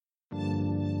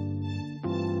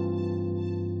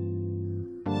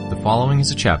following is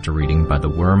a chapter reading by the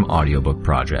Worm Audiobook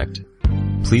Project.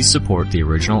 Please support the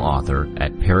original author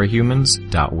at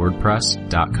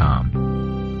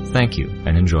parahumans.wordpress.com. Thank you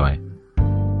and enjoy.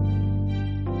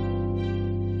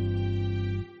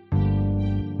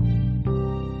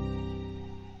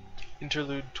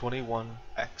 Interlude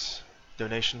 21X,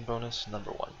 Donation Bonus Number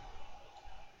 1.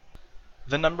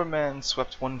 The Numberman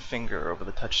swept one finger over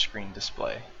the touchscreen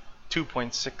display.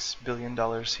 $2.6 billion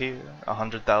here,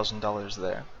 $100,000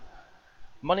 there.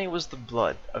 Money was the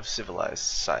blood of civilized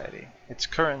society, its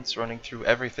currents running through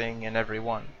everything and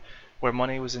everyone. Where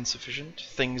money was insufficient,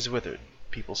 things withered,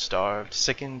 people starved,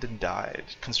 sickened and died,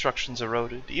 constructions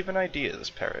eroded, even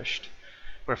ideas perished.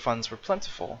 Where funds were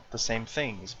plentiful, the same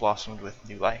things blossomed with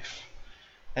new life.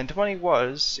 And money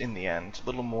was, in the end,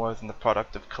 little more than the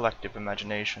product of collective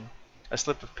imagination. A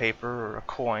slip of paper or a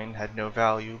coin had no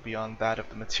value beyond that of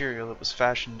the material it was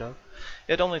fashioned of.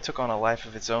 It only took on a life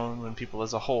of its own when people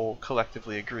as a whole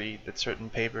collectively agreed that certain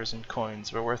papers and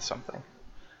coins were worth something.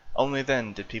 Only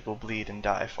then did people bleed and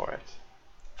die for it.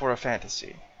 For a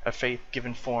fantasy, a faith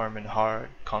given form in hard,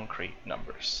 concrete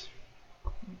numbers.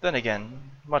 Then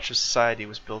again, much of society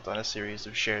was built on a series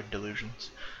of shared delusions.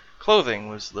 Clothing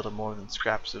was little more than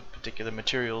scraps of particular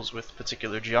materials with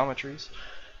particular geometries.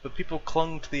 But people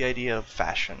clung to the idea of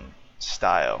fashion,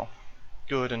 style.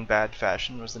 Good and bad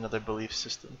fashion was another belief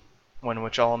system, one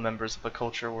which all members of a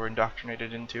culture were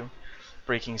indoctrinated into.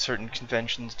 Breaking certain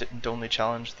conventions didn't only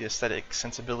challenge the aesthetic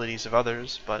sensibilities of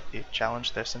others, but it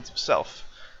challenged their sense of self.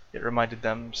 It reminded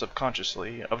them,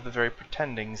 subconsciously, of the very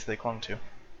pretendings they clung to.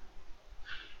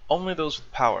 Only those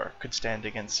with power could stand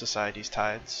against society's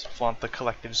tides, flaunt the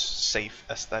collective's safe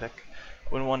aesthetic.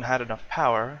 When one had enough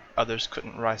power, others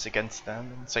couldn't rise against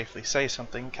them and safely say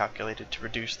something calculated to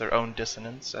reduce their own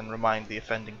dissonance and remind the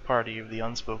offending party of the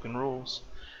unspoken rules.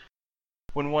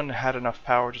 When one had enough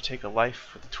power to take a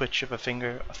life with a twitch of a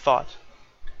finger, a thought,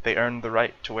 they earned the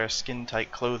right to wear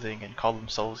skin-tight clothing and call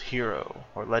themselves hero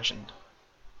or legend,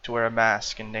 to wear a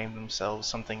mask and name themselves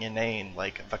something inane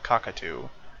like the Cockatoo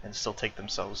and still take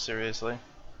themselves seriously.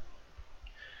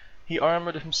 He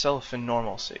armored himself in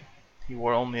normalcy. He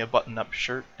wore only a button-up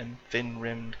shirt and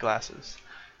thin-rimmed glasses,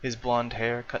 his blonde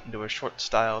hair cut into a short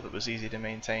style that was easy to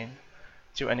maintain.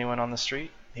 To anyone on the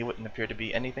street, he wouldn't appear to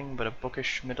be anything but a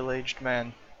bookish, middle-aged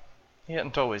man. He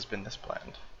hadn't always been this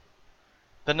bland.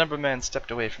 The Numberman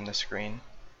stepped away from the screen.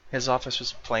 His office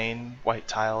was plain, white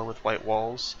tile with white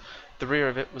walls. The rear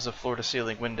of it was a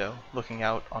floor-to-ceiling window, looking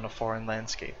out on a foreign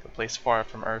landscape, a place far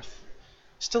from Earth.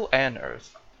 Still an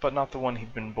Earth, but not the one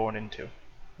he'd been born into.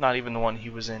 Not even the one he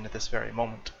was in at this very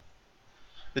moment.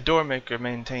 The doormaker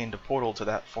maintained a portal to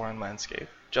that foreign landscape,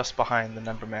 just behind the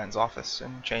Numberman's office,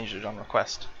 and changed it on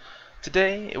request.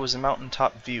 Today it was a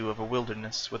mountain-top view of a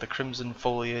wilderness with a crimson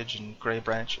foliage and gray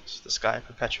branches, the sky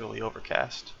perpetually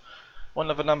overcast.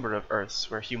 One of a number of Earths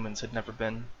where humans had never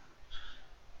been.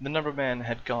 The Numberman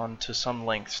had gone to some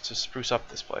lengths to spruce up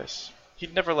this place.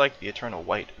 He'd never liked the eternal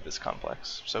white of this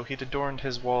complex, so he'd adorned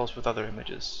his walls with other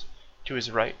images. To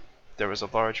his right, there was a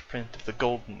large print of the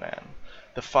Golden Man.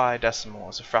 The phi decimal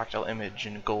is a fractal image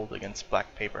in gold against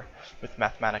black paper, with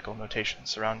mathematical notation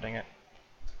surrounding it.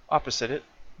 Opposite it,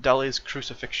 Dali's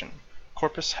Crucifixion,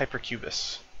 Corpus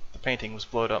Hypercubus. The painting was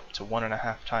blown up to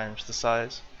 1.5 times the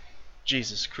size.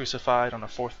 Jesus crucified on a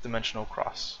fourth-dimensional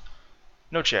cross.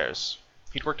 No chairs.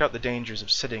 He'd worked out the dangers of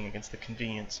sitting against the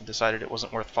convenience and decided it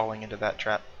wasn't worth falling into that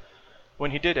trap.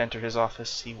 When he did enter his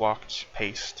office, he walked,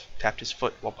 paced, tapped his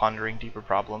foot while pondering deeper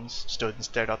problems, stood and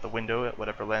stared out the window at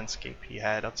whatever landscape he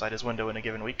had outside his window in a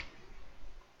given week.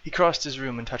 He crossed his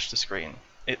room and touched a screen.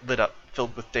 It lit up,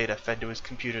 filled with data fed to his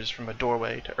computers from a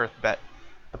doorway to EarthBet,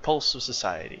 the pulse of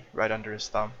society, right under his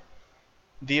thumb.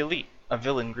 The Elite, a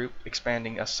villain group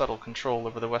expanding a subtle control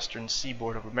over the western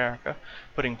seaboard of America,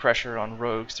 putting pressure on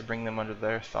rogues to bring them under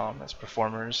their thumb as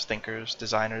performers, thinkers,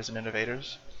 designers, and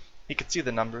innovators. He could see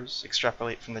the numbers,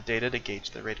 extrapolate from the data to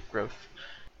gauge their rate of growth.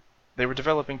 They were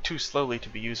developing too slowly to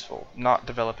be useful, not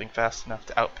developing fast enough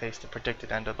to outpace the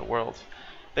predicted end of the world.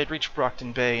 They'd reach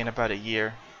Brockton Bay in about a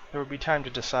year. There would be time to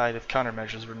decide if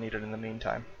countermeasures were needed in the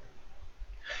meantime.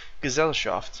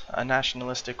 Gesellschaft, a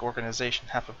nationalistic organization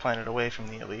half a planet away from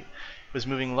the Elite, was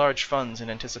moving large funds in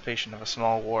anticipation of a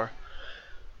small war.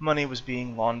 Money was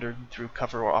being laundered through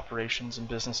cover operations and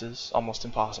businesses, almost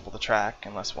impossible to track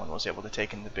unless one was able to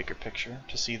take in the bigger picture,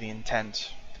 to see the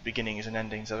intent, the beginnings and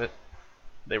endings of it.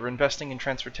 They were investing in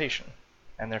transportation,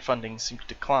 and their funding seemed to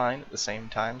decline. At the same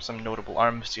time, some notable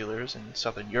arms dealers in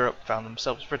southern Europe found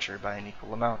themselves richer by an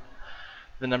equal amount.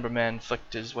 The Numberman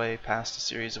flicked his way past a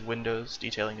series of windows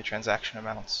detailing the transaction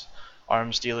amounts.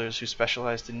 Arms dealers who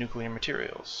specialized in nuclear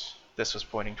materials. This was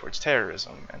pointing towards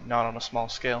terrorism, and not on a small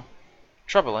scale.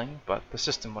 Troubling, but the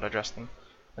system would address them.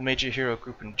 A major hero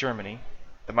group in Germany,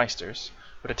 the Meisters,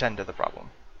 would attend to the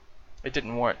problem. It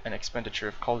didn't warrant an expenditure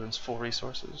of Cauldron's full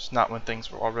resources, not when things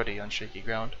were already on shaky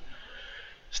ground.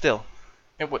 Still,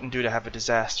 it wouldn't do to have a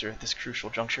disaster at this crucial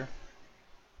juncture.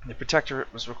 The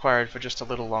Protectorate was required for just a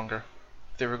little longer.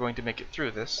 If they were going to make it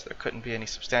through this, there couldn't be any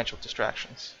substantial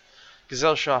distractions.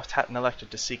 Gesellschaft hadn't elected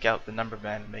to seek out the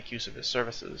Numberman and make use of his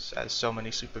services, as so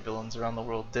many supervillains around the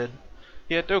world did.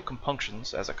 He had no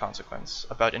compunctions, as a consequence,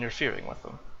 about interfering with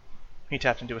them. He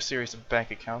tapped into a series of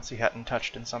bank accounts he hadn't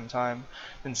touched in some time,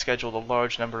 then scheduled a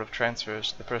large number of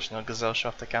transfers to the personal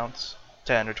Gesellschaft accounts,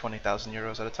 10 or 20,000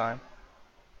 euros at a time.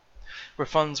 Where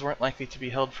funds weren't likely to be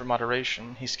held for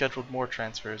moderation, he scheduled more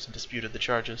transfers and disputed the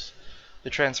charges. The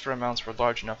transfer amounts were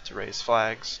large enough to raise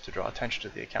flags, to draw attention to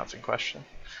the accounts in question.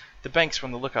 The banks were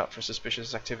on the lookout for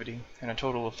suspicious activity, and a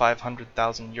total of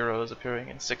 500,000 euros appearing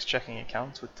in 6 checking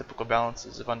accounts with typical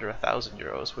balances of under 1,000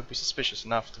 euros would be suspicious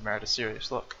enough to merit a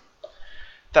serious look.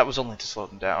 That was only to slow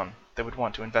them down. They would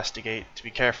want to investigate, to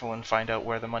be careful and find out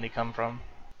where the money come from.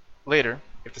 Later,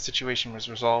 if the situation was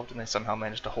resolved and they somehow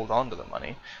managed to hold on to the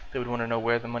money, they would want to know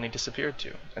where the money disappeared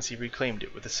to, as he reclaimed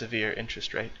it with a severe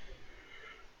interest rate.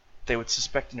 They would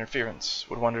suspect interference,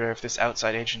 would wonder if this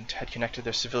outside agent had connected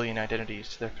their civilian identities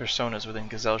to their personas within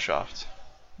Gesellschaft,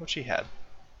 which he had.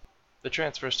 The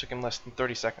transfers took him less than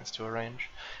 30 seconds to arrange,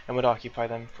 and would occupy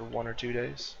them for 1 or 2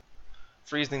 days.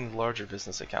 Freezing the larger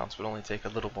business accounts would only take a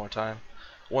little more time,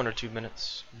 1 or 2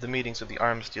 minutes. The meetings with the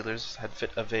arms dealers had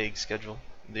fit a vague schedule.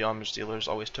 The arms dealers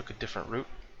always took a different route,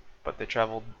 but they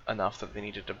traveled enough that they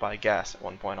needed to buy gas at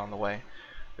one point on the way.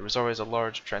 There was always a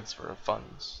large transfer of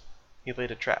funds. He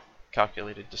laid a trap,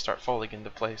 calculated to start falling into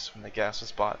place when the gas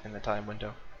was bought in the time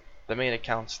window. The main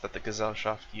accounts that the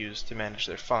Gesellschaft used to manage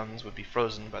their funds would be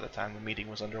frozen by the time the meeting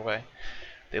was underway.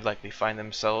 They'd likely find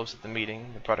themselves at the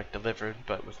meeting, the product delivered,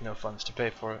 but with no funds to pay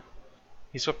for it.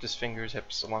 He swept his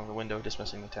hips along the window,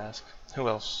 dismissing the task. Who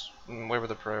else? Where were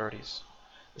the priorities?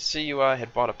 The CUI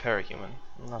had bought a parahuman,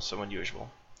 not so unusual.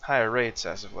 Higher rates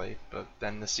as of late, but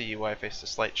then the CUI faced a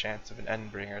slight chance of an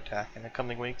Endbringer attack in the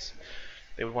coming weeks.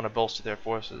 They would want to bolster their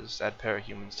forces, add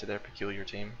parahumans to their peculiar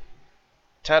team.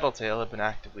 Tattletale had been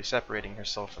actively separating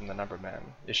herself from the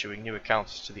Numberman, issuing new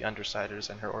accounts to the Undersiders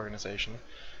and her organization.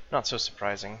 Not so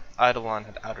surprising. Eidolon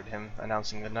had outed him,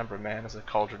 announcing the Numberman as a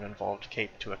Cauldron-involved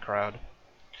cape to a crowd.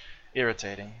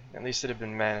 Irritating. At least it had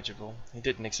been manageable. He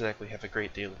didn't exactly have a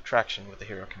great deal of traction with the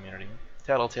hero community.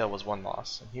 Tattletale was one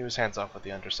loss, and he was hands-off with the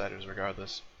Undersiders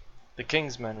regardless. The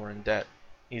King's men were in debt.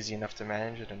 Easy enough to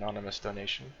manage an anonymous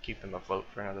donation, keep them afloat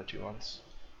for another 2 months.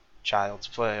 Child's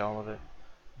play, all of it.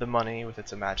 The money, with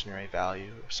its imaginary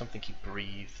value, something he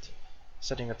breathed.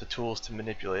 Setting up the tools to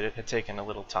manipulate it had taken a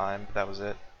little time, but that was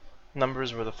it.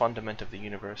 Numbers were the fundament of the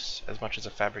universe, as much as a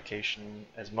fabrication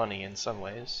as money in some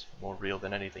ways, more real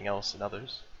than anything else in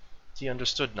others. He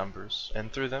understood numbers,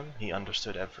 and through them he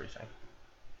understood everything.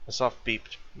 A soft beep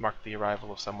marked the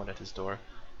arrival of someone at his door.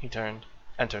 He turned.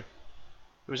 Enter.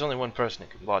 There was only one person it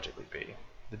could logically be.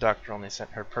 The doctor only sent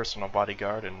her personal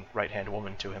bodyguard and right-hand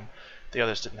woman to him. The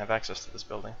others didn't have access to this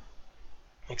building.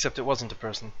 Except it wasn't a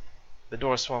person. The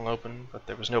door swung open, but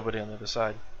there was nobody on the other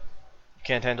side. You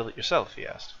can't handle it yourself? He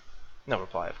asked. No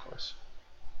reply, of course.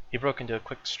 He broke into a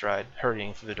quick stride,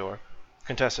 hurrying through the door.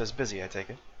 Contessa is busy, I take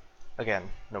it. Again,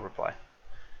 no reply.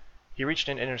 He reached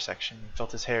an intersection and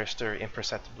felt his hair stir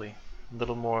imperceptibly,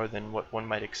 little more than what one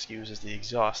might excuse as the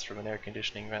exhaust from an air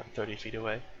conditioning vent 30 feet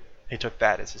away. He took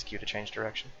that as his cue to change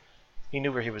direction. He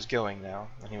knew where he was going now,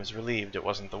 and he was relieved it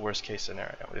wasn't the worst-case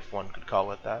scenario, if one could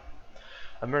call it that.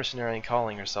 A mercenary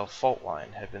calling herself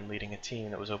Faultline had been leading a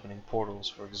team that was opening portals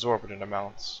for exorbitant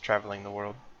amounts, traveling the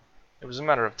world. It was a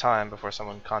matter of time before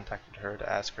someone contacted her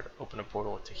to ask her to open a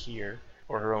portal to here,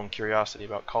 or her own curiosity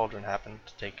about Cauldron happened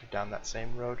to take her down that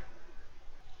same road.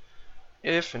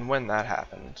 If and when that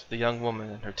happened, the young woman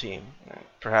and her team,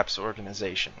 perhaps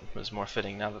organization was more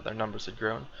fitting now that their numbers had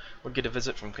grown, would get a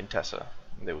visit from Contessa.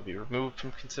 They would be removed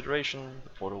from consideration, the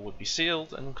portal would be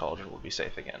sealed, and Cauldron would be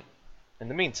safe again. In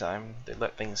the meantime, they'd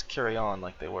let things carry on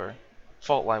like they were.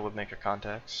 Faultline would make her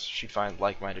contacts, she'd find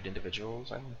like-minded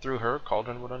individuals, and through her,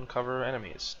 Cauldron would uncover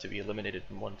enemies to be eliminated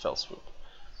in one fell swoop.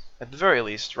 At the very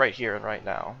least, right here and right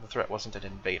now, the threat wasn't an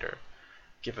invader.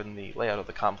 Given the layout of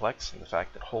the complex and the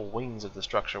fact that whole wings of the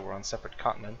structure were on separate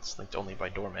continents, linked only by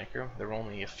Doormaker, there were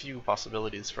only a few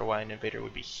possibilities for why an invader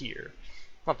would be here.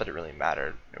 Not that it really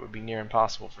mattered. It would be near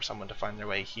impossible for someone to find their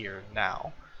way here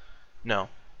now. No,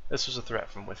 this was a threat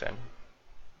from within.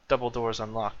 Double doors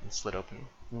unlocked and slid open.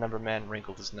 The Numberman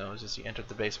wrinkled his nose as he entered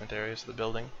the basement areas of the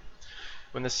building.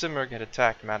 When the Simurgh had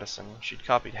attacked Madison, she'd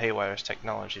copied Haywire's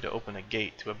technology to open a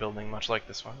gate to a building much like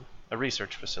this one, a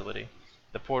research facility.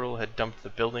 The portal had dumped the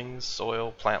buildings,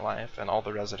 soil, plant life, and all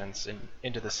the residents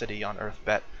into the city on Earth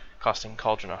Bet, costing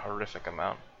Cauldron a horrific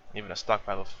amount. Even a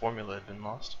stockpile of formula had been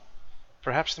lost.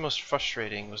 Perhaps the most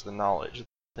frustrating was the knowledge,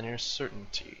 the near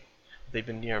certainty, that they'd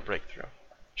been near a breakthrough.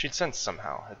 She'd sensed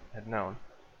somehow, had known,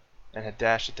 and had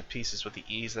dashed it to pieces with the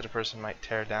ease that a person might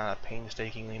tear down a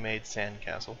painstakingly made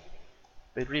sandcastle.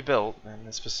 They'd rebuilt, and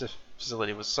this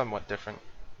facility was somewhat different,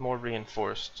 more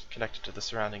reinforced, connected to the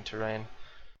surrounding terrain.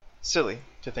 Silly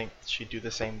to think that she'd do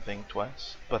the same thing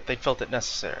twice, but they'd felt it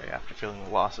necessary after feeling the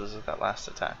losses of that last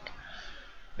attack.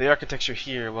 The architecture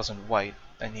here wasn't white,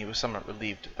 and he was somewhat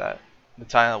relieved of that. The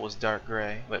tile was dark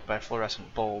gray, lit by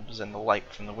fluorescent bulbs and the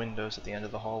light from the windows at the end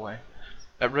of the hallway.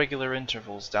 At regular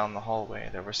intervals down the hallway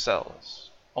there were cells.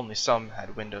 Only some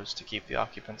had windows to keep the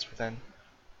occupants within.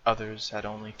 Others had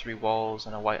only 3 walls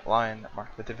and a white line that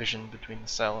marked the division between the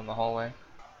cell and the hallway.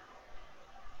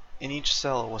 In each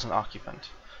cell was an occupant.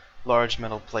 Large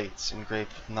metal plates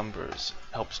engraved with numbers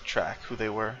helped track who they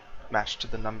were, matched to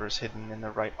the numbers hidden in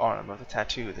the right arm of the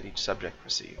tattoo that each subject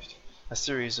received. A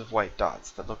series of white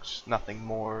dots that looked nothing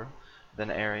more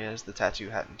than areas the tattoo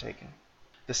hadn't taken.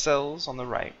 The cells on the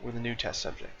right were the new test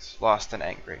subjects, lost and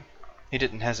angry. He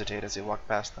didn't hesitate as he walked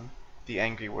past them. The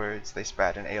angry words they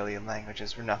spat in alien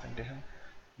languages were nothing to him.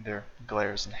 Their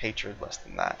glares and hatred less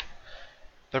than that.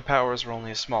 Their powers were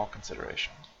only a small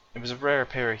consideration. It was a rare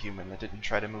parahuman that didn't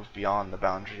try to move beyond the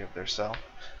boundary of their cell.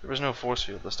 There was no force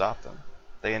field to stop them.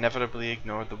 They inevitably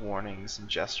ignored the warnings and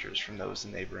gestures from those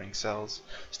in neighboring cells,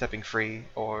 stepping free,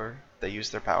 or they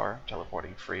used their power,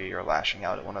 teleporting free or lashing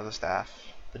out at one of the staff,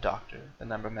 the doctor, the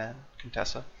numberman,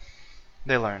 Contessa.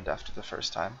 They learned after the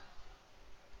first time.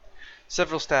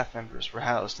 Several staff members were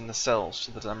housed in the cells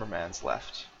to the numberman's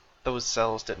left. Those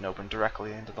cells didn't open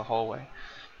directly into the hallway.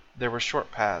 There were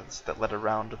short paths that led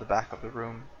around to the back of the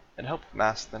room. It helped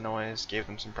mask the noise, gave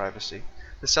them some privacy.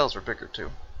 The cells were bigger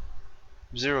too.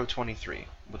 023,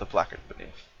 with a placard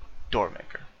beneath.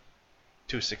 Doormaker.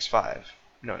 265,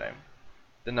 no name.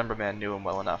 The numberman knew him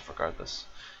well enough, regardless.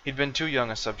 He'd been too young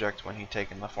a subject when he'd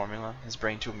taken the formula, his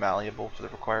brain too malleable for the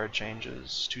required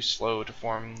changes, too slow to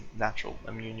form natural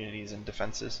immunities and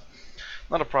defenses.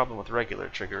 Not a problem with regular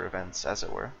trigger events, as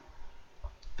it were.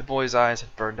 The boy's eyes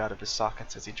had burned out of his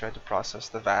sockets as he tried to process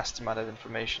the vast amount of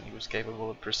information he was capable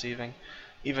of perceiving.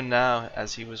 Even now,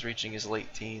 as he was reaching his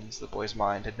late teens, the boy's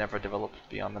mind had never developed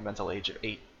beyond the mental age of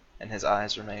 8, and his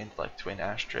eyes remained like twin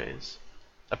ashtrays.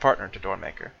 A partner to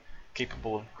Doormaker,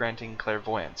 capable of granting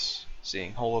clairvoyance,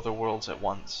 seeing whole other worlds at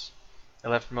once. It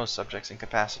left most subjects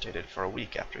incapacitated for a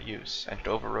week after use, and it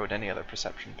overrode any other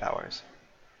perception powers.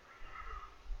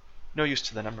 No use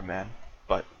to the numberman,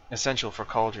 but essential for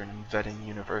Cauldron in vetting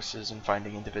universes and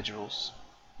finding individuals.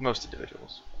 Most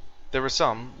individuals. There were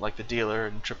some, like the dealer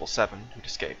and 777, who'd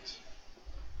escaped.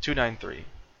 293,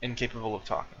 incapable of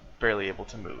talking, barely able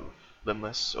to move,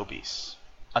 limbless, obese.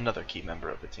 Another key member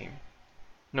of the team.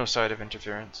 No sight of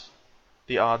interference.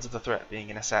 The odds of the threat being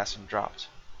an assassin dropped.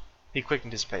 He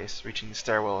quickened his pace, reaching the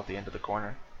stairwell at the end of the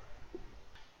corner.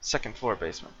 Second floor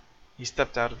basement. He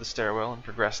stepped out of the stairwell and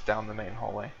progressed down the main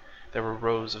hallway. There were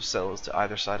rows of cells to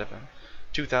either side of him.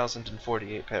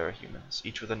 2,048 parahumans,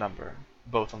 each with a number,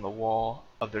 both on the wall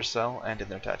of their cell and in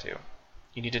their tattoo.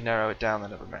 You need to narrow it down, the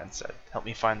numberman said. Help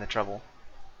me find the trouble.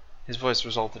 His voice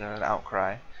resulted in an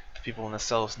outcry. The people in the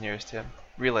cells nearest him,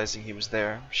 realizing he was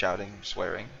there, shouting,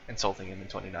 swearing, insulting him in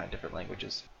 29 different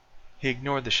languages. He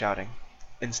ignored the shouting,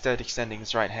 instead extending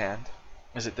his right hand.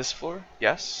 Is it this floor?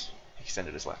 Yes? He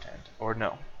extended his left hand. Or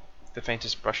no. The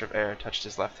faintest brush of air touched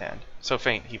his left hand, so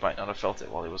faint he might not have felt it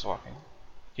while he was walking.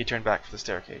 He turned back for the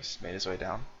staircase, made his way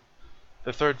down.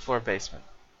 The third floor basement.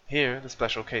 Here the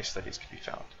special case studies could be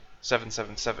found.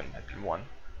 777 had been one.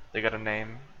 They got a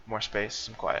name, more space,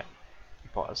 some quiet. He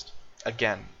paused.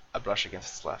 Again, a brush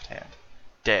against his left hand.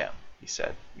 Damn, he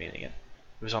said, meaning it.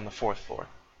 It was on the 4th floor.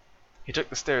 He took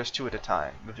the stairs 2 at a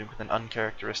time, moving with an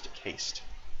uncharacteristic haste.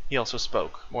 He also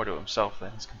spoke, more to himself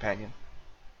than his companion.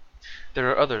 There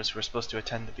are others who are supposed to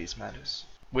attend to these matters,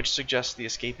 which suggests the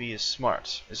escapee is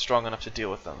smart, is strong enough to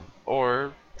deal with them,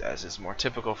 or, as is more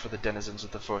typical for the denizens of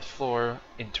the 4th floor,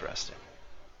 interesting.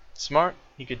 Smart,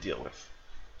 he could deal with.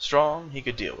 Strong, he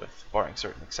could deal with, barring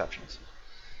certain exceptions.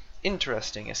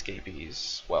 Interesting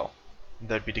escapees, well,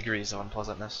 there'd be degrees of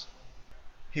unpleasantness.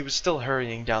 He was still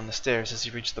hurrying down the stairs as he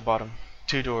reached the bottom.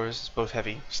 2 doors, both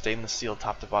heavy, stainless steel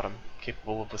top to bottom,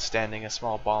 capable of withstanding a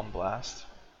small bomb blast.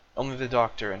 Only the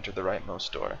doctor entered the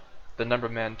rightmost door. The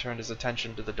numberman turned his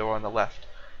attention to the door on the left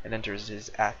and entered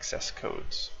his access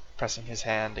codes. pressing his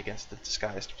hand against the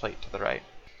disguised plate to the right.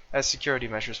 As security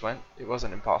measures went, it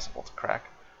wasn't impossible to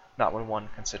crack, not when one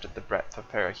considered the breadth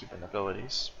of parahuman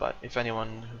abilities, but if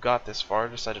anyone who got this far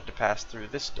decided to pass through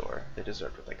this door, they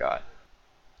deserved what they got.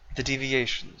 The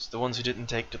deviations, the ones who didn't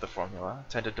take to the formula,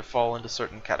 tended to fall into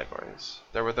certain categories.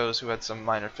 There were those who had some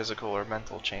minor physical or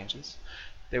mental changes.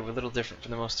 They were little different from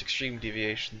the most extreme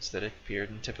deviations that appeared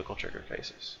in typical trigger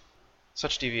cases.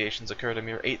 Such deviations occurred a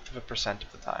mere 0.1%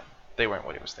 of the time. They weren't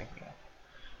what he was thinking of.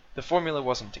 The formula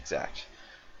wasn't exact.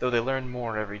 Though they learned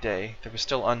more every day, there were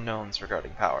still unknowns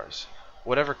regarding powers.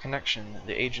 Whatever connection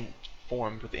the agent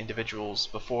formed with individuals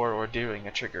before or during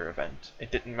a trigger event,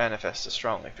 it didn't manifest as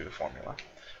strongly through the formula.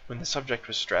 When the subject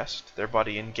was stressed, their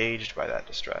body engaged by that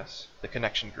distress. The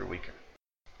connection grew weaker.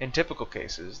 In typical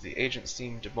cases, the agent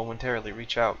seemed to momentarily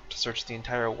reach out to search the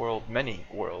entire world, many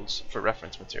worlds, for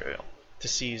reference material, to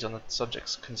seize on the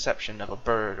subject's conception of a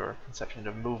bird or conception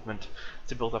of movement,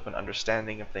 to build up an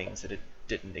understanding of things that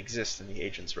didn't exist in the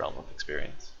agent's realm of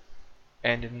experience.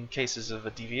 And in cases of a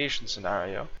deviation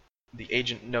scenario, the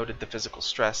agent noted the physical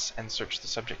stress and searched the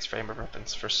subject's frame of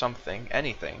reference for something,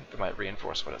 anything, that might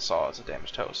reinforce what it saw as a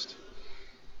damaged host.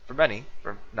 For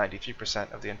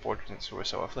 93% of the unfortunates who were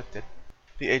so afflicted,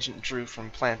 the agent drew from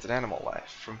plant and animal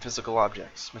life, from physical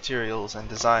objects, materials, and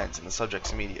designs in the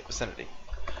subject's immediate vicinity.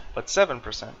 But 7%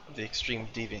 of the extreme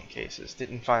deviant cases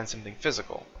didn't find something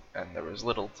physical, and there was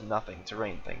little to nothing to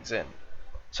rein things in.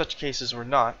 Such cases were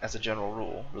not, as a general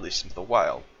rule, released into the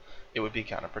wild. It would be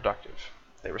counterproductive.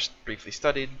 They were briefly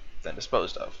studied, then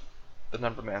disposed of. The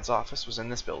numberman's office was in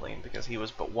this building because he was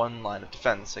but one line of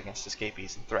defense against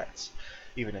escapees and threats,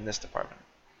 even in this department.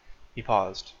 He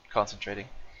paused, concentrating.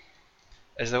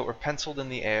 As though it were penciled in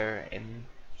the air in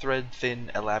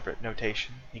thread-thin, elaborate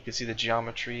notation, he could see the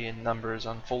geometry and numbers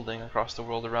unfolding across the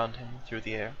world around him through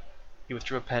the air. He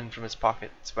withdrew a pen from his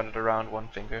pocket, spun it around one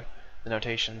finger, the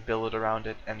notation billowed around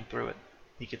it and through it.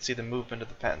 He could see the movement of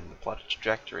the pen, the plotted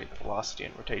trajectory, the velocity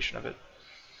and rotation of it.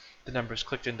 The numbers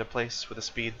clicked into place with a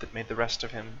speed that made the rest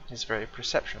of him, his very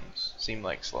perceptions, seem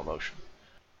like slow motion.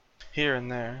 Here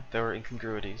and there were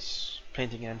incongruities,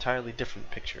 painting an entirely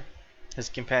different picture. His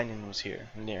companion was here,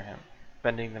 near him,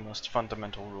 bending the most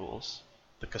fundamental rules,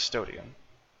 the custodian.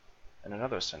 In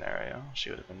another scenario,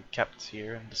 she would have been kept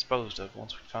here and disposed of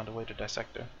once we'd found a way to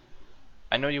dissect her.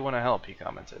 "I know you want to help," he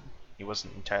commented. He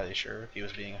wasn't entirely sure if he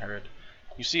was being heard.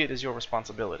 "You see it as your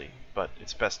responsibility, but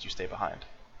it's best you stay behind."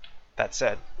 That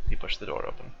said, he pushed the door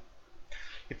open.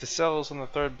 If the cells on the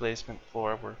third basement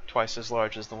floor were twice as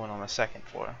large as the one on the second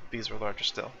floor, these were larger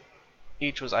still.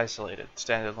 Each was isolated,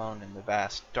 standalone in the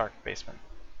vast, dark basement.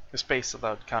 The space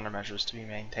allowed countermeasures to be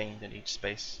maintained in each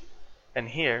space. And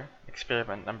here,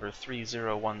 experiment number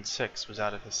 3016 was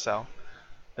out of his cell.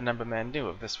 The numberman knew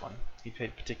of this one. He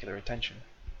paid particular attention.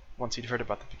 Once he'd heard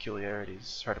about the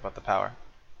peculiarities, heard about the power.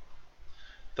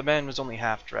 The man was only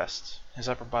half dressed, his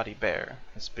upper body bare,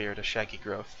 his beard a shaggy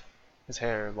growth, his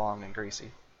hair long and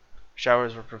greasy.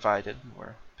 Showers were provided,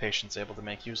 were patients able to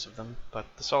make use of them, but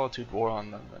the solitude wore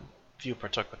on them, and few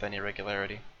partook with any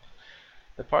regularity.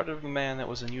 The part of the man that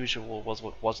was unusual was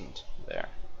what wasn't there.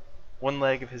 One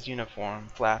leg of his uniform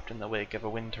flapped in the wake of a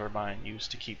wind turbine used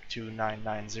to keep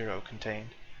 2990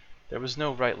 contained. There was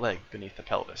no right leg beneath the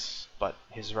pelvis, but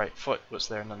his right foot was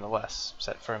there nonetheless,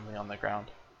 set firmly on the ground.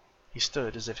 He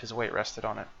stood as if his weight rested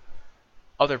on it.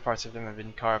 Other parts of him had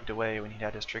been carved away when he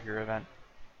had his trigger event.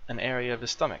 An area of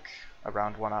his stomach,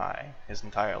 around one eye, his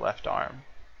entire left arm.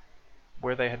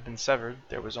 Where they had been severed,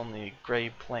 there was only a gray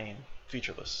plane,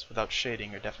 featureless, without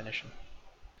shading or definition.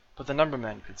 But the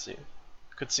numberman could see it.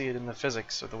 Could see it in the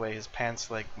physics of the way his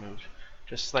pants leg moved,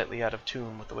 just slightly out of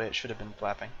tune with the way it should have been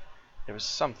flapping. There was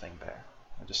something there,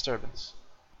 a disturbance.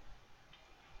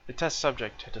 The test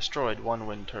subject had destroyed one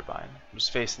wind turbine, was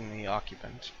facing the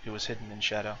occupant, who was hidden in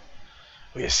shadow.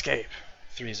 "We escape,"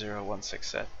 3016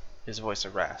 said, his voice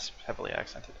a rasp, heavily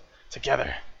accented.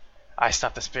 "Together. I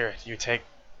stop the spirit, you take—"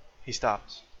 He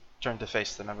stopped, turned to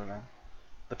face the numberman.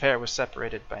 The pair was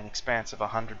separated by an expanse of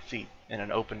 100 feet in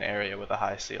an open area with a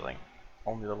high ceiling.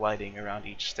 Only the lighting around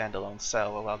each standalone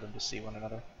cell allowed them to see one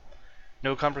another.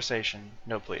 No conversation,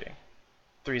 no pleading.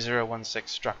 3016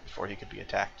 struck before he could be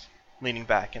attacked, leaning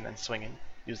back and then swinging,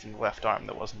 using the left arm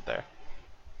that wasn't there.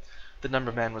 The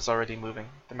numberman was already moving,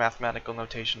 the mathematical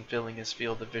notation filling his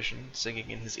field of vision, singing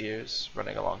in his ears,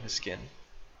 running along his skin.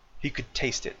 He could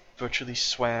taste it, virtually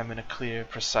swam in a clear,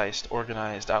 precise,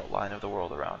 organized outline of the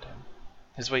world around him.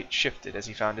 His weight shifted as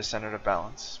he found his center of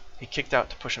balance. He kicked out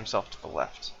to push himself to the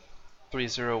left.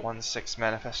 3016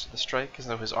 manifested the strike as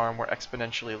though his arm were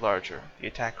exponentially larger, the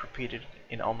attack repeated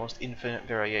in almost infinite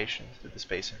variations through the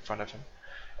space in front of him.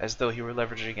 as though he were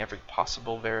leveraging every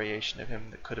possible variation of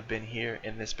him that could have been here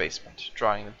in this basement,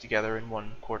 drawing them together in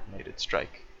one coordinated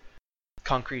strike.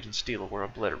 Concrete and steel were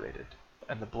obliterated,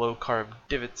 and the blow carved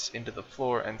divots into the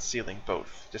floor and ceiling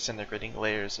both, disintegrating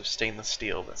layers of stainless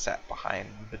steel that sat behind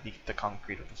and beneath the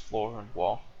concrete of the floor and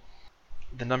wall.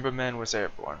 The Numberman was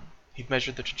airborne. He'd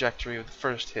measured the trajectory of the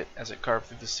first hit as it carved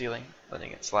through the ceiling,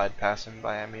 letting it slide past him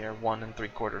by a mere 1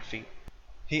 3/4 feet.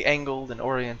 He angled and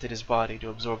oriented his body to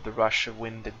absorb the rush of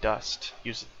wind and dust,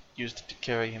 used it to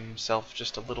carry himself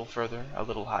just a little further, a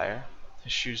little higher.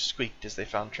 His shoes squeaked as they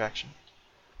found traction.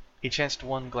 He chanced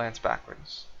one glance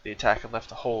backwards. The attack had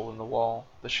left a hole in the wall,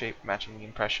 the shape matching the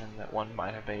impression that one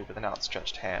might have made with an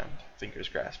outstretched hand, fingers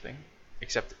grasping,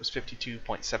 except it was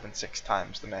 52.76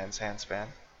 times the man's handspan.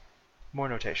 More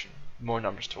notation, more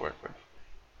numbers to work with.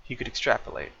 He could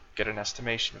extrapolate, get an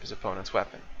estimation of his opponent's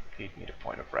weapon. He'd need a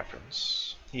point of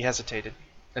reference. He hesitated,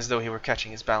 as though he were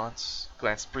catching his balance,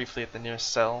 glanced briefly at the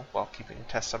nearest cell while keeping the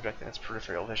test subject in its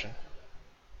peripheral vision.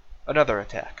 Another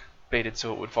attack, baited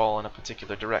so it would fall in a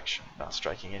particular direction, not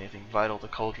striking anything vital to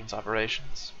Cauldron's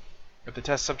operations. If the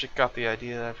test subject got the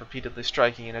idea of repeatedly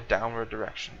striking in a downward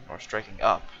direction, or striking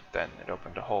up, then it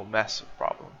opened a whole mess of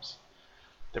problems.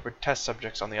 There were test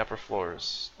subjects on the upper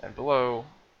floors, and below,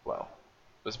 well,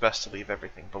 it was best to leave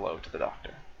everything below to the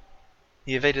doctor.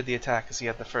 He evaded the attack as he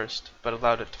had the first, but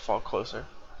allowed it to fall closer.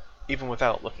 Even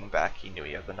without looking back, he knew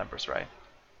he had the numbers right.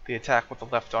 The attack with the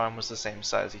left arm was the same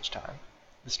size each time.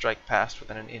 The strike passed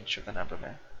within an inch of the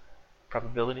Numberman.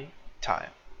 Probability?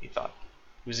 Time, he thought.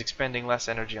 He was expending less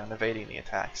energy on evading the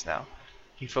attacks now.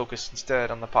 He focused instead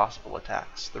on the possible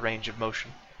attacks, the range of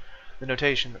motion. The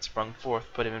notation that sprung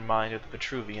forth put him in mind of the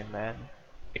Vitruvian Man,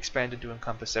 expanded to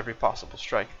encompass every possible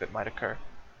strike that might occur.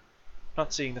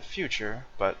 Not seeing the future,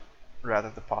 but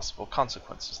rather the possible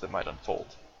consequences that might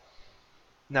unfold.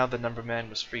 Now the Numberman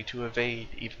was free to evade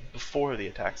even before the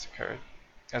attacks occurred,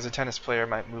 as a tennis player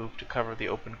might move to cover the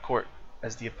open court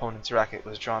as the opponent's racket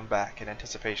was drawn back in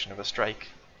anticipation of a strike.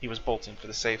 He was bolting for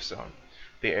the safe zone,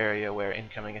 the area where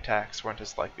incoming attacks weren't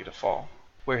as likely to fall,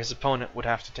 where his opponent would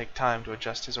have to take time to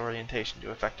adjust his orientation to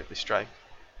effectively strike,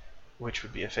 which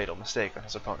would be a fatal mistake on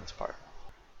his opponent's part.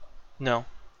 No,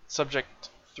 subject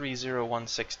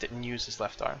 3016 didn't use his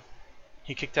left arm.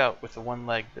 He kicked out with the one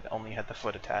leg that only had the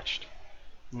foot attached.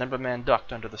 The Numberman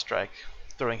ducked under the strike,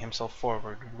 throwing himself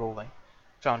forward and rolling,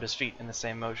 found his feet in the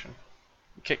same motion.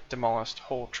 The kick demolished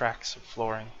whole tracts of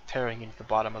flooring, tearing into the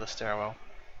bottom of the stairwell.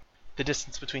 The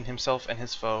distance between himself and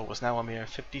his foe was now a mere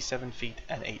 57 feet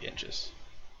and 8 inches.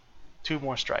 Two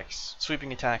more strikes,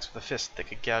 sweeping attacks with a fist that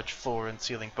could gouge floor and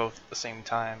ceiling both at the same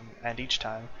time, and each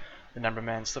time the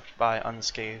Numberman slipped by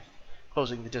unscathed,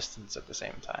 closing the distance at the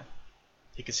same time.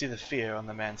 He could see the fear on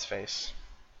the man's face.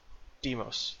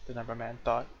 Deimos, the Numberman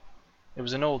thought. It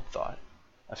was an old thought,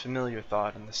 a familiar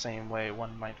thought in the same way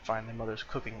one might find their mother's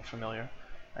cooking familiar,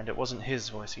 and it wasn't his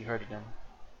voice he heard it in.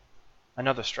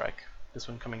 Another strike, this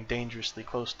one coming dangerously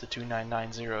close to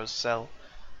 2990's cell,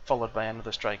 followed by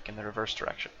another strike in the reverse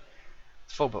direction.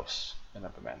 Phobos, the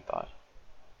Numberman thought.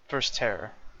 First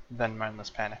terror, then mindless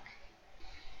panic.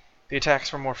 The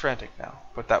attacks were more frantic now,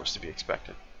 but that was to be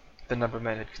expected. The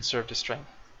Numberman had conserved his strength,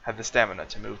 had the stamina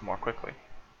to move more quickly.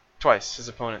 Twice his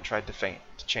opponent tried to feint,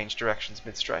 to change directions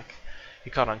mid-strike. He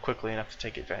caught on quickly enough to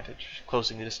take advantage,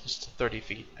 closing the distance to 30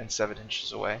 feet and 7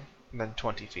 inches away, and then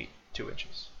 20 feet, 2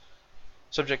 inches.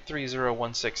 Subject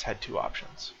 3016 had two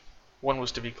options. One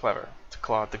was to be clever, to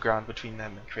claw at the ground between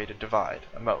them and create a divide,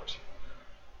 a moat.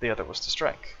 The other was to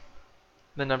strike.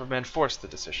 The Numberman forced the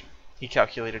decision. He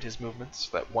calculated his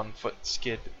movements, let one foot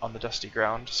skid on the dusty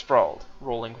ground, sprawled,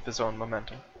 rolling with his own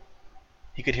momentum.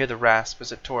 He could hear the rasp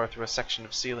as it tore through a section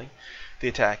of ceiling, the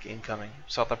attack incoming,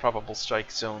 saw the probable strike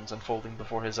zones unfolding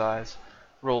before his eyes,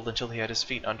 rolled until he had his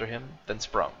feet under him, then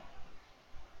sprung.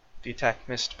 The attack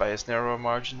missed by as narrow a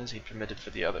margin as he'd permitted for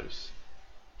the others.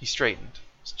 He straightened,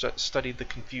 studied the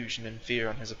confusion and fear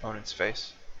on his opponent's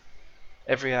face.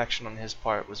 Every action on his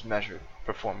part was measured,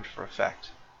 performed for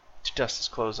effect, to dust his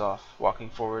clothes off,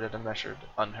 walking forward at a measured,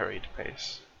 unhurried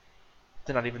pace.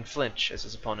 Did not even flinch as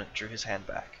his opponent drew his hand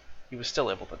back. He was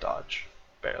still able to dodge.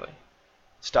 Barely.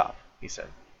 "Stop," he said.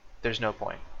 "There's no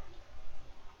point."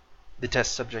 The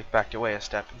test subject backed away a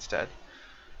step instead.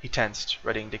 He tensed,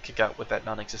 readying to kick out with that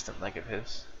non-existent leg of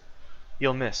his.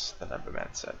 "You'll miss," the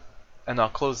Numberman said. "And I'll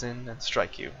close in and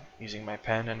strike you, using my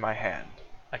pen and my hand.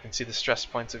 I can see the stress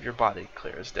points of your body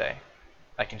clear as day.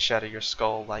 I can shatter your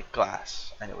skull like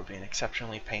glass, and it would be an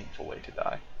exceptionally painful way to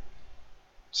die."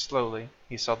 Slowly,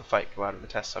 he saw the fight go out of the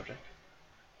test subject.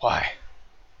 "Why?"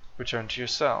 "Return to your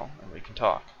cell, and we can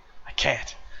talk." "I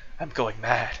can't. I'm going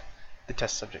mad." The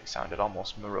test subject sounded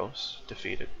almost morose,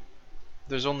 defeated.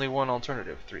 There's only one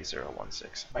alternative,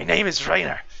 3016. My name is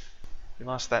Rainer. You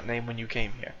lost that name when you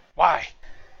came here. Why?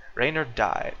 Rainer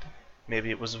died. Maybe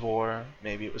it was war,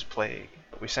 maybe it was plague,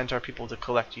 but we sent our people to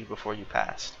collect you before you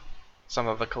passed. Some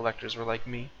of the collectors were like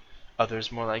me,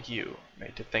 others more like you,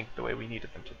 made to think the way we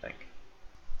needed them to think.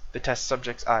 The test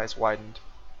subject's eyes widened.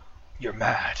 You're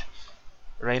mad.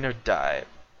 Rainer died.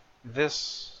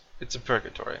 It's a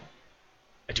purgatory.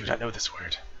 I do not know this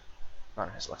word. Not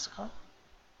in his lexicon?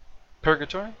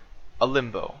 Purgatory? A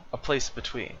limbo, a place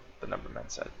between, the numberman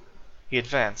said. He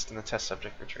advanced and the test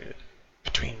subject retreated.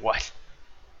 Between what?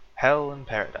 Hell and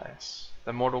paradise,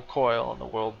 the mortal coil and the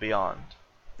world beyond.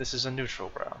 This is a neutral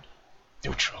ground.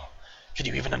 Neutral? Can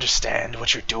you even understand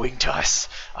what you're doing to us?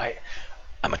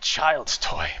 I'm a child's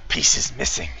toy. Pieces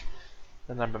missing.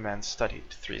 The numberman studied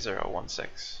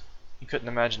 3016. He couldn't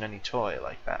imagine any toy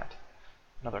like that.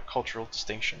 Another cultural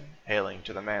distinction, hailing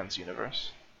to the man's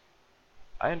universe.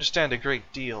 I understand a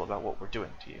great deal about what we're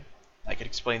doing to you. I could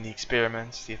explain the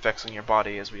experiments, the effects on your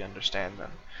body as we understand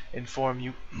them, inform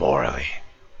you morally.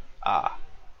 Ah,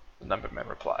 the numberman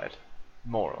replied.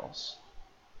 Morals.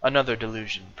 Another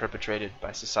delusion perpetrated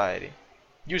by society.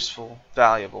 Useful,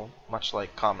 valuable, much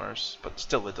like commerce, but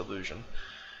still a delusion.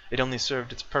 It only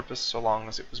served its purpose so long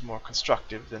as it was more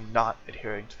constructive than not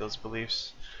adhering to those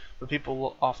beliefs. But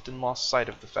people often lost sight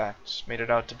of the fact, made it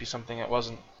out to be something it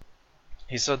wasn't.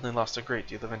 He suddenly lost a great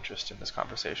deal of interest in this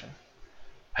conversation.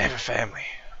 I have a family,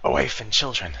 a wife and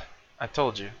children. I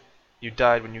told you. You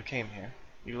died when you came here.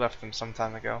 You left them some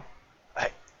time ago.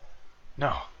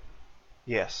 No.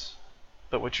 Yes.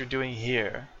 But what you're doing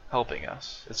here, helping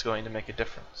us, is going to make a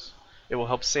difference. It will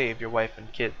help save your wife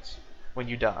and kids. When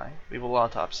you die, we will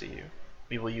autopsy you.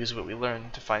 We will use what we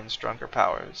learned to find stronger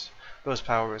powers. Those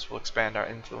powers will expand our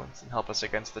influence and help us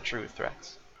against the true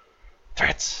threats.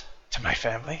 Threats? To my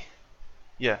family?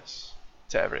 Yes,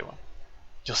 to everyone.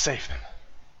 You'll save them.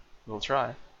 We'll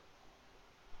try.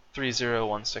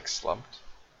 3016 slumped.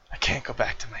 I can't go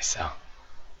back to my cell.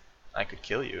 I could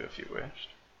kill you if you wished.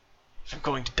 If I'm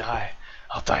going to die,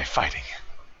 I'll die fighting.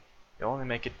 You'll only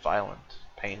make it violent,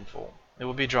 painful. It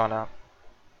will be drawn out.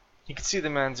 He could see the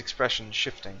man's expression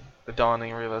shifting, the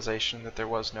dawning realization that there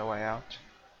was no way out.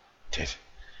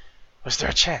 Was there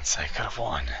a chance I could have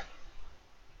won?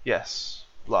 Yes,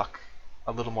 luck,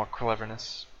 a little more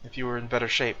cleverness. If you were in better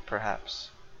shape, perhaps.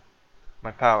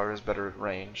 My power is better at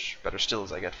range, better still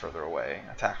as I get further away,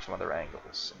 attack from other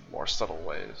angles, in more subtle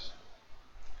ways.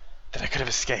 Then I could have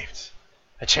escaped.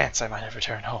 A chance I might have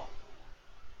returned home.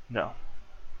 No,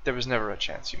 there was never a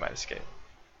chance you might escape.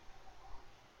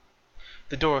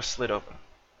 The door slid open.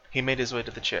 He made his way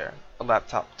to the chair, a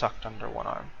laptop tucked under one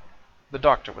arm. The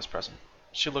doctor was present.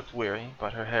 She looked weary,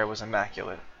 but her hair was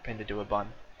immaculate, pinned into a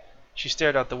bun. She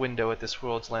stared out the window at this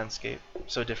world's landscape,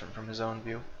 so different from his own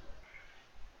view.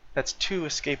 That's 2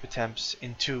 escape attempts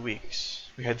in 2 weeks.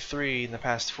 We had 3 in the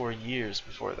past 4 years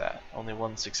before that. Only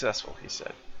 1 successful, he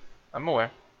said. I'm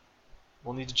aware.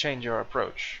 We'll need to change our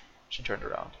approach. She turned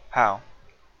around. How?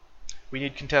 We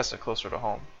need Contessa closer to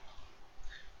home.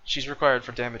 She's required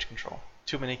for damage control.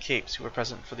 Too many Capes who were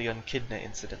present for the Unchidna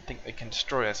incident think they can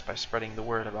destroy us by spreading the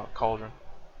word about Cauldron.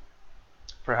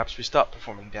 Perhaps we stop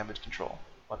performing damage control.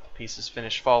 Let the pieces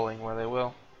finish falling where they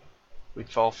will. We'd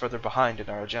fall further behind in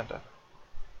our agenda.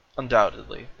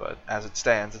 Undoubtedly, but as it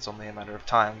stands, it's only a matter of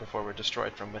time before we're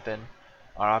destroyed from within.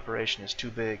 Our operation is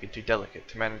too big and too delicate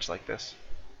to manage like this.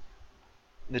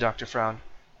 The doctor frowned.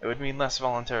 It would mean less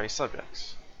voluntary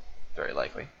subjects. Very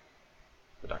likely.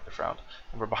 The doctor frowned.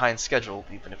 And we're behind schedule,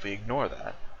 even if we ignore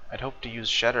that. I'd hoped to use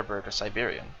Shatterbird or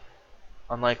Siberian.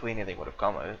 Unlikely anything would have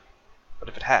come of it. But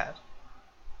if it had...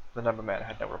 The numberman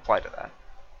had no reply to that.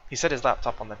 He set his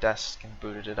laptop on the desk and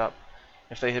booted it up.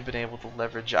 If they had been able to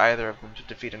leverage either of them to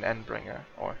defeat an Endbringer,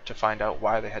 or to find out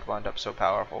why they had wound up so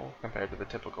powerful compared to the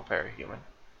typical parahuman.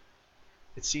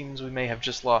 It seems we may have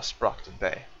just lost Brockton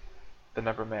Bay. The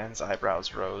numberman's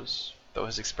eyebrows rose, though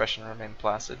his expression remained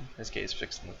placid, his gaze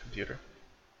fixed on the computer.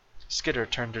 Skitter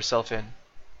turned herself in.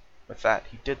 With that,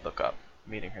 he did look up,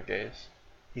 meeting her gaze.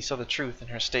 He saw the truth in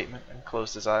her statement and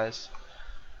closed his eyes,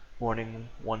 mourning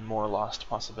one more lost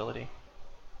possibility.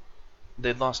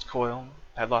 They'd lost Coil,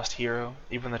 had lost Hero,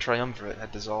 even the Triumvirate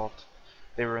had dissolved.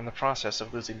 They were in the process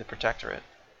of losing the Protectorate,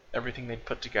 everything they'd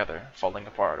put together falling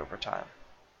apart over time.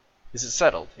 Is it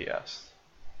settled? He asked.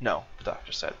 No, the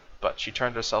doctor said, but she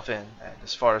turned herself in, and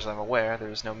as far as I'm aware, there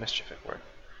is no mischief at work.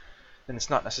 Then it's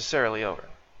not necessarily over.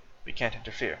 We can't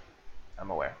interfere. I'm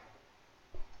aware.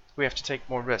 We have to take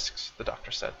more risks, the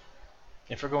doctor said,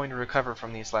 if we're going to recover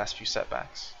from these last few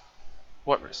setbacks.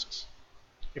 What risks?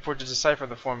 If we're to decipher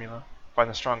the formula, Find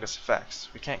the strongest effects.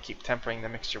 We can't keep tempering the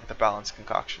mixture with a balanced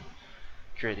concoction,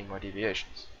 creating more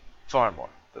deviations. Far more,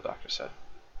 the doctor said.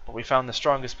 But we found the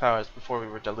strongest powers before we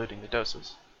were diluting the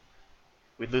doses.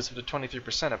 We'd lose up to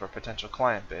 23% of our potential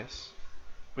client base.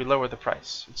 We lower the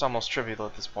price. It's almost trivial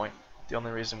at this point. The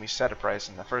only reason we set a price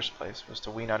in the first place was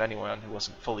to wean out anyone who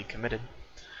wasn't fully committed.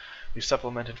 We've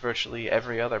supplemented virtually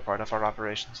every other part of our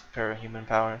operations with parahuman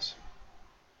powers.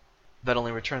 That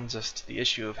only returns us to the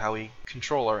issue of how we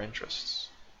control our interests.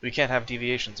 We can't have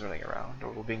deviations running around,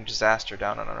 or we'll bring disaster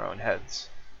down on our own heads.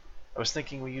 I was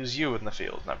thinking we use you in the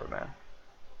field, Numberman.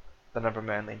 The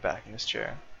Numberman leaned back in his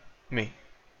chair. Me.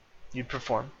 You'd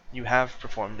perform. You have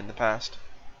performed in the past.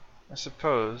 I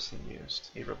suppose, he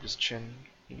mused. He rubbed his chin.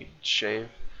 He needed to shave.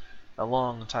 A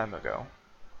long time ago.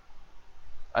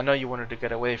 I know you wanted to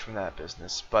get away from that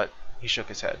business, but... He shook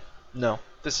his head. No,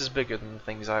 this is bigger than the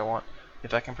things I want.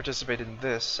 If I can participate in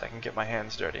this, I can get my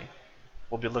hands dirty.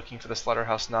 We'll be looking for the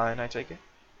Slaughterhouse-9, I take it?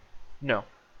 No,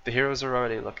 the heroes are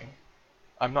already looking.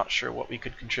 I'm not sure what we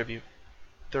could contribute.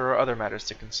 There are other matters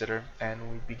to consider, and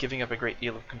we'd be giving up a great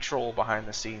deal of control behind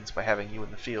the scenes by having you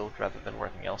in the field rather than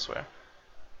working elsewhere.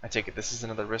 I take it this is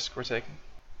another risk we're taking?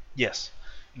 Yes.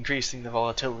 Increasing the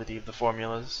volatility of the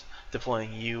formulas,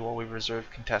 deploying you while we reserve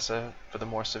Contessa for the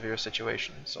more severe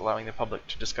situations, allowing the public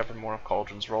to discover more of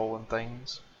Cauldron's role in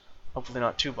things. Hopefully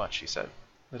not too much, he said.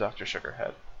 The doctor shook her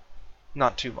head.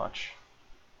 Not too much.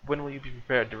 When will you be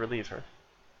prepared to relieve her?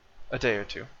 A day or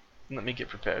two. Let me get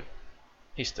prepared.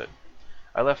 He stood.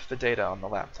 I left the data on the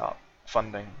laptop,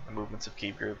 funding, the movements of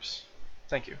key groups.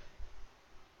 Thank you.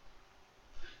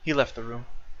 He left the room.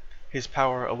 His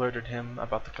power alerted him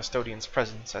about the custodian's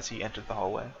presence as he entered the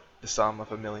hallway, the sum of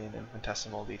 1,000,000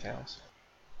 infinitesimal details.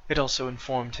 It also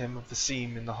informed him of the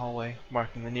seam in the hallway,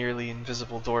 marking the nearly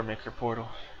invisible doormaker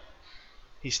portal.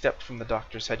 He stepped from the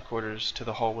doctor's headquarters to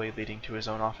the hallway leading to his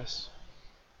own office.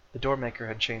 The doormaker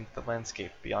had changed the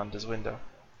landscape beyond his window,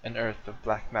 an earth of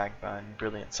black magma and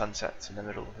brilliant sunsets in the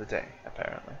middle of the day,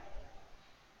 apparently.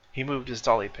 He moved his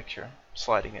dolly picture,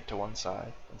 sliding it to one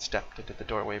side, and stepped into the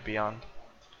doorway beyond.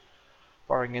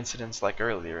 Barring incidents like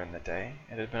earlier in the day,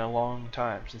 it had been a long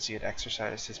time since he had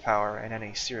exercised his power in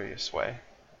any serious way.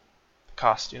 The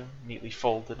costume, neatly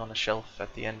folded on a shelf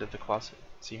at the end of the closet,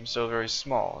 seemed so very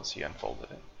small as he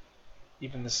unfolded it.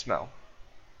 Even the smell.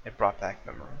 It brought back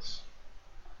memories.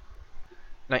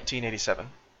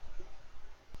 1987.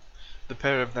 The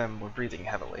pair of them were breathing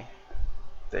heavily.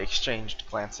 They exchanged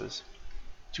glances.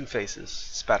 Two faces,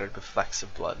 spattered with flecks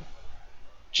of blood.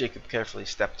 Jacob carefully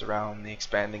stepped around the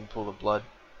expanding pool of blood.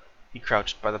 He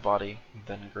crouched by the body, and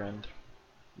then grinned.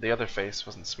 The other face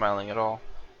wasn't smiling at all.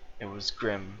 It was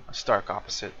grim, a stark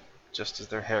opposite, just as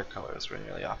their hair colors were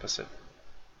nearly opposite.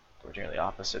 They were nearly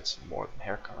opposites in more than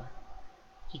hair color.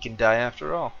 He can die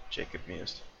after all, Jacob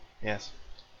mused. Yes.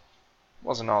 It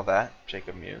wasn't all that,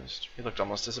 Jacob mused. He looked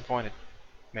almost disappointed.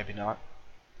 Maybe not.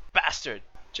 Bastard!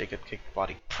 Jacob kicked the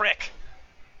body. Prick!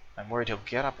 I'm worried he'll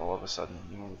get up all of a sudden,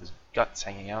 even with his guts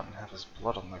hanging out and half his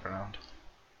blood on the ground.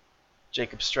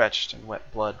 Jacob stretched, and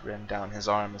wet blood ran down his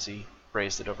arm as he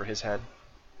raised it over his head.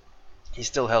 He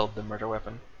still held the murder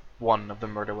weapon, one of the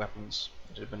murder weapons.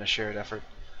 It had been a shared effort.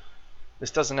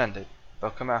 This doesn't end it.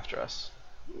 They'll come after us.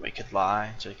 We could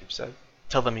lie, Jacob said.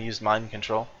 Tell them you used mind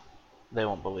control. They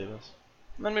won't believe us.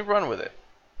 Then we run with it.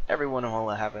 Everyone will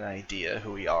have an idea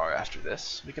who we are after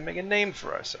this. We can make a name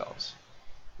for ourselves.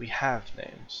 We have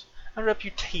names. A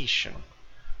reputation.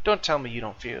 Don't tell me you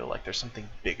don't feel like there's something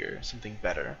bigger, something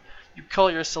better. You call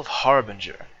yourself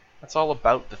Harbinger. That's all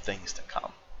about the things to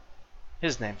come.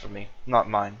 His name for me, not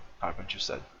mine, Harbinger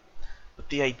said. But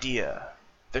the idea.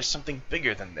 There's something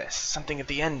bigger than this. Something at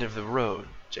the end of the road,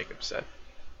 Jacob said.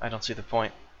 I don't see the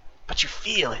point. But you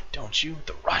feel it, don't you?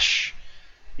 The rush.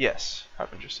 Yes,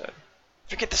 Harbinger said.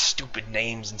 Forget the stupid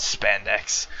names and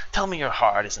spandex. Tell me your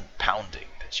heart isn't pounding,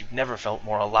 that you've never felt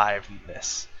more alive than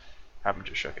this.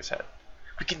 Harbinger shook his head.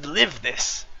 We can live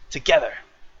this together,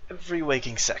 every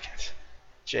waking second.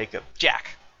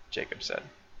 Jack, Jacob said.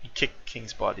 He kicked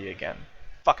King's body again.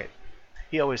 Fuck it.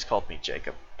 He always called me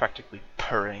Jacob, practically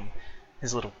purring,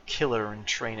 his little killer in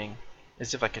training,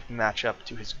 as if I could match up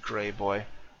to his gray boy.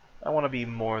 I want to be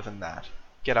more than that.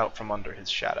 Get out from under his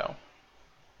shadow.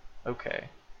 Okay,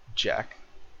 Jack.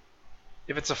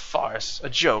 If it's a farce, a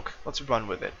joke, let's run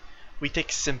with it. We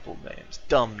take simple names,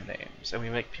 dumb names, and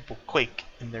we make people quake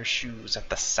in their shoes at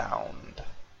the sound.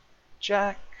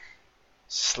 Jack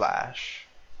 /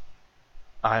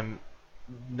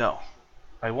 No,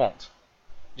 I won't.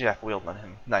 Jack wheeled on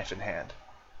him, knife in hand.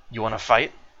 You want to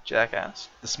fight? Jack asked.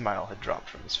 The smile had dropped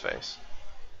from his face.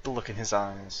 The look in his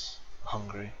eyes,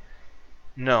 hungry.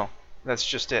 No, that's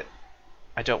just it.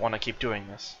 I don't want to keep doing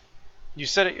this. You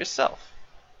said it yourself.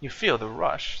 You feel the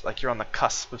rush, like you're on the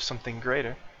cusp of something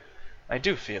greater. I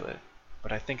do feel it,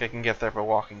 but I think I can get there by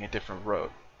walking a different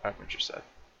road, Harbinger said.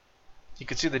 He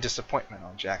could see the disappointment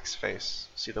on Jack's face,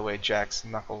 see the way Jack's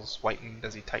knuckles whitened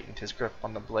as he tightened his grip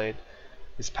on the blade.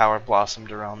 His power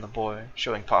blossomed around the boy,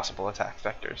 showing possible attack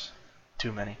vectors.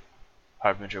 Too many.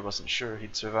 Harbinger wasn't sure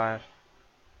he'd survive.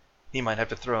 He might have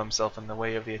to throw himself in the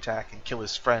way of the attack and kill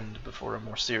his friend before a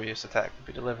more serious attack would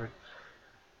be delivered.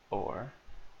 Or...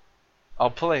 I'll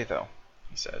play, though,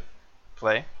 he said.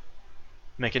 Play?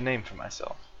 Make a name for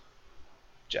myself.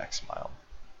 Jack smiled.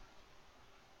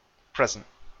 Present.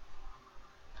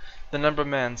 The number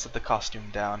man set the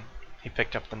costume down. He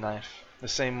picked up the knife, the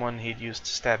same one he'd used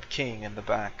to stab King in the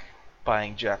back,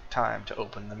 buying Jack time to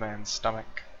open the man's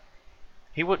stomach.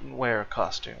 He wouldn't wear a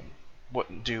costume,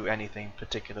 wouldn't do anything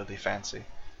particularly fancy.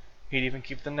 He'd even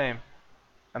keep the name,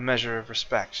 a measure of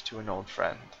respect to an old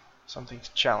friend, something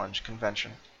to challenge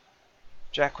convention.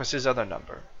 Jack was his other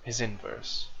number, his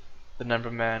inverse. The number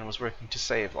man was working to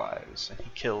save lives, and he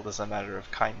killed as a matter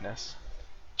of kindness.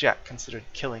 Jack considered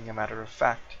killing a matter of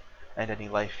fact, and any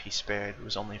life he spared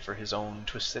was only for his own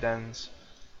twisted ends.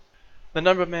 The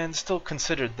number man still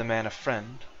considered the man a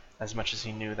friend, as much as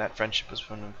he knew that friendship was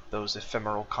one of those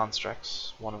ephemeral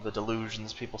constructs, one of the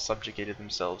delusions people subjugated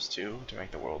themselves to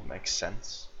make the world make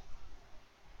sense.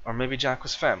 Or maybe Jack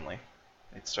was family.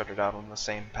 They'd started out on the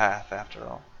same path, after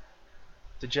all.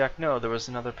 Did Jack know there was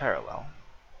another parallel?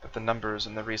 That the numbers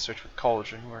in the research with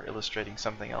Cauldron were illustrating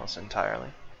something else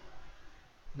entirely?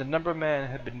 The number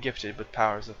man had been gifted with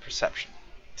powers of perception,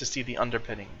 to see the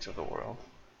underpinnings of the world.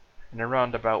 In a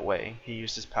roundabout way, he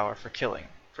used his power for killing,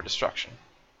 for destruction.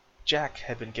 Jack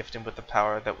had been gifted with the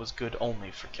power that was good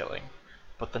only for killing,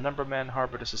 but the number man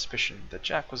harbored a suspicion that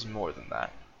Jack was more than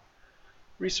that.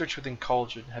 Research within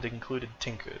Cauldron had included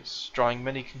Tinkers, drawing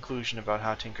many conclusions about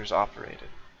how Tinkers operated.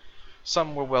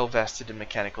 Some were well vested in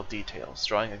mechanical details,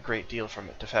 drawing a great deal from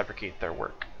it to fabricate their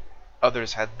work.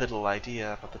 Others had little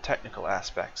idea about the technical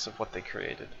aspects of what they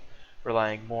created,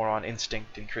 relying more on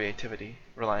instinct and creativity,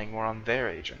 relying more on their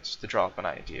agents to draw up an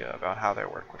idea about how their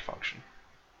work would function.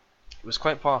 It was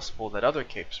quite possible that other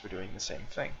capes were doing the same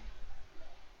thing.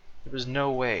 There was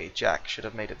no way Jack should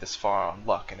have made it this far on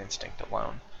luck and instinct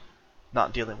alone,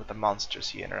 not dealing with the monsters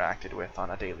he interacted with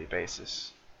on a daily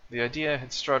basis. The idea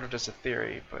had started as a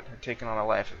theory, but had taken on a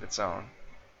life of its own.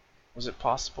 Was it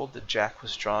possible that Jack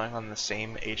was drawing on the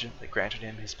same agent that granted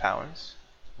him his powers,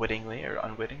 wittingly or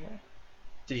unwittingly?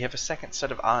 Did he have a second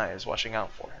set of eyes watching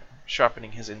out for him,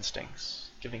 sharpening his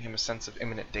instincts, giving him a sense of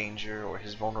imminent danger or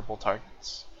his vulnerable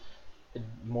targets? And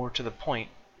more to the point,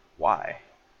 why?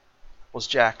 Was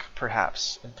Jack,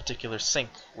 perhaps, in particular sync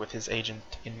with his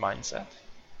agent in mindset?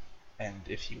 And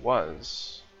if he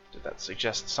was, did that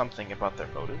suggest something about their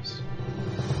motives?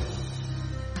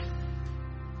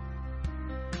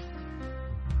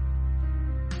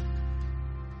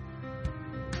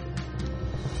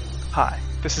 Hi,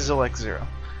 this is Alex0.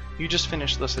 You just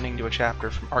finished listening to a chapter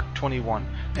from Arc 21,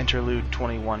 Interlude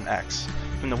 21X,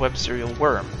 from the web serial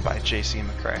Worm by J.C.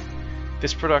 McCrae.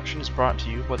 This production is brought to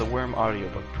you by the Worm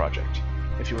Audiobook Project.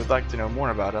 If you would like to know more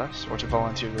about us, or to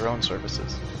volunteer your own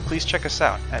services, please check us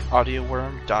out at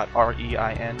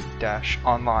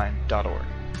audioworm.rein-online.org.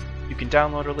 You can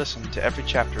download or listen to every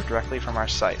chapter directly from our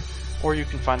site, or you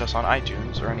can find us on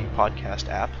iTunes or any podcast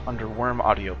app under Worm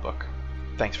Audiobook.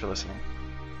 Thanks for listening.